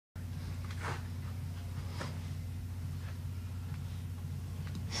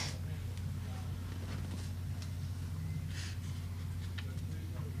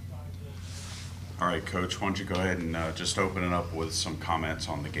right, Coach, why don't you go ahead and just open it up with some comments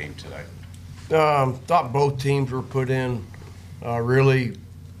on the game today. Thought both teams were put in a really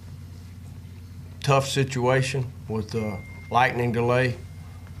tough situation with the lightning delay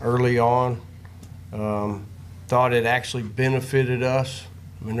early on. Thought it actually benefited us.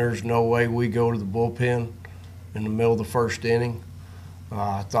 I mean, there's no way we go to the bullpen in the middle of the first inning.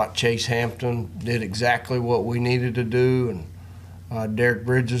 I thought Chase Hampton did exactly what we needed to do, and Derek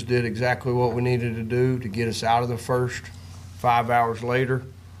Bridges did exactly what we needed to do to get us out of the first 5 hours later.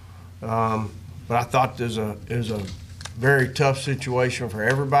 But I thought it was a very tough situation for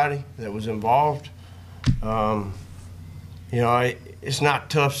everybody that was involved. It's not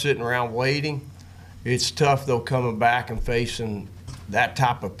tough sitting around waiting. It's tough, though, coming back and facing that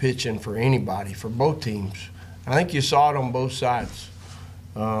type of pitching for anybody, for both teams. I think you saw it on both sides.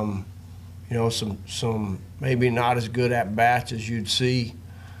 Some maybe not as good at-bats as you'd see,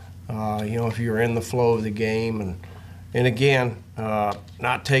 if you're in the flow of the game. And again,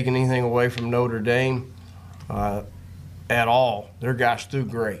 not taking anything away from Notre Dame at all. Their guys threw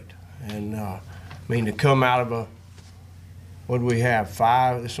great. And, to come out of what do we have,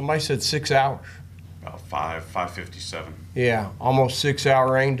 somebody said 6 hours. About 5:57. Yeah, almost 6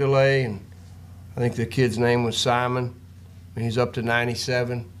 hour rain delay, and I think the kid's name was Simon. He's up to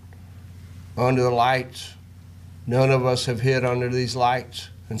 97. Under the lights. None of us have hit under these lights.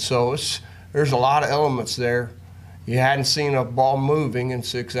 And so there's a lot of elements there. You hadn't seen a ball moving in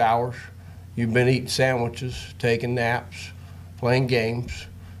 6 hours. You've been eating sandwiches, taking naps, playing games,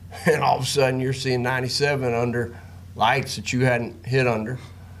 and all of a sudden you're seeing 97 under lights that you hadn't hit under.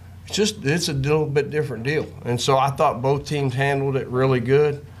 It's a little bit different deal. And so I thought both teams handled it really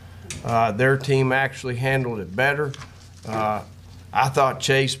good. Their team actually handled it better. I thought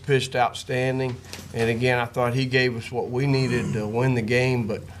Chase pitched outstanding. And again, I thought he gave us what we needed to win the game,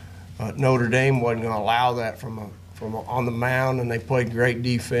 but Notre Dame wasn't going to allow that from on the mound, and they played great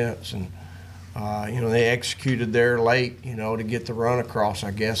defense. And, they executed there late, to get the run across,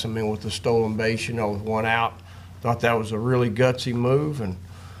 I guess. With the stolen base, with one out. Thought that was a really gutsy move. And,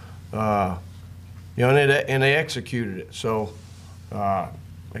 and they executed it. So,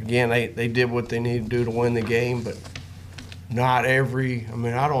 again, they did what they needed to do to win the game, but not every.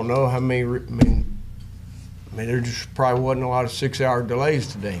 I don't know how many. There just probably wasn't a lot of 6 hour delays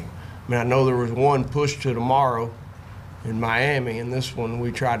today. I know there was one pushed to tomorrow in Miami, and this one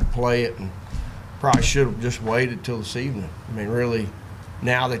we tried to play it and probably should have just waited till this evening. Really,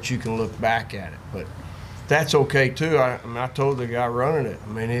 now that you can look back at it, but that's okay too. I told the guy running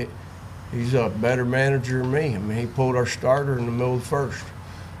it. He's a better manager than me. He pulled our starter in the middle of the first,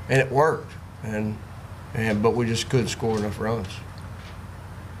 and it worked. But we just couldn't score enough runs.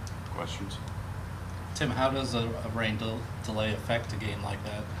 Questions? Tim, how does a rain delay affect a game like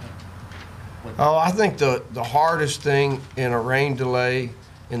that? I think the hardest thing in a rain delay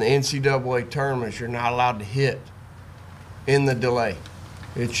in the NCAA tournament is you're not allowed to hit in the delay.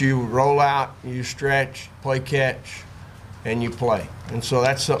 It's you roll out, you stretch, play catch, and you play. And so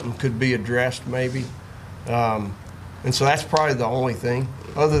that's something could be addressed maybe. And so that's probably the only thing.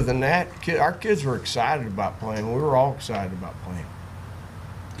 Other than that, our kids were excited about playing. We were all excited about playing.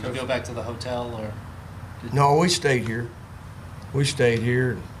 Did you go back to the hotel or? No, we stayed here. We stayed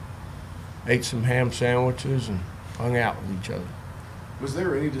here, and ate some ham sandwiches, and hung out with each other. Was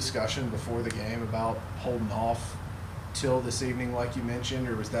there any discussion before the game about holding off till this evening, like you mentioned,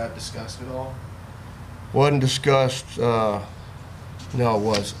 or was that discussed at all? Wasn't discussed. No, it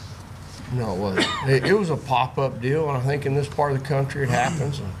wasn't. No, it wasn't. It was a pop-up deal, and I think in this part of the country it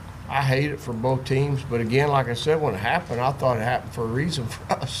happens. And I hate it for both teams, but again, like I said, when it happened, I thought it happened for a reason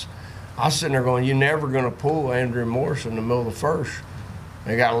for us. I was sitting there going, you're never going to pull Andrew Morris in the middle of the first.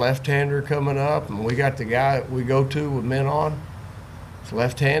 They got a left-hander coming up, and we got the guy that we go to with men on. It's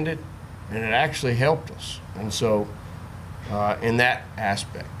left-handed, and it actually helped us. And so, in that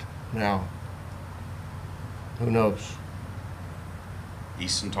aspect. Now, who knows?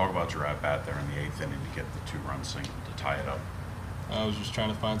 Easton, talk about your at-bat there in the 8th inning to get the 2-run single to tie it up. I was just trying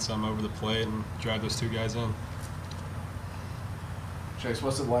to find something over the plate and drive those two guys in. Chase,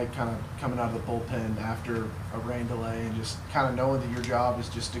 what's it like kind of coming out of the bullpen after a rain delay and just kind of knowing that your job is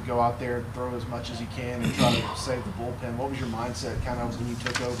just to go out there and throw as much as you can and try to save the bullpen? What was your mindset kind of when you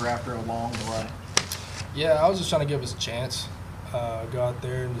took over after a long delay? Yeah, I was just trying to give us a chance. Go out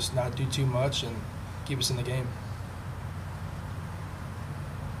there and just not do too much and keep us in the game.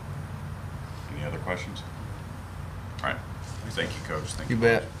 Any other questions? All right. Thank you, Coach. Thank You you,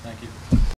 bet. Thank you.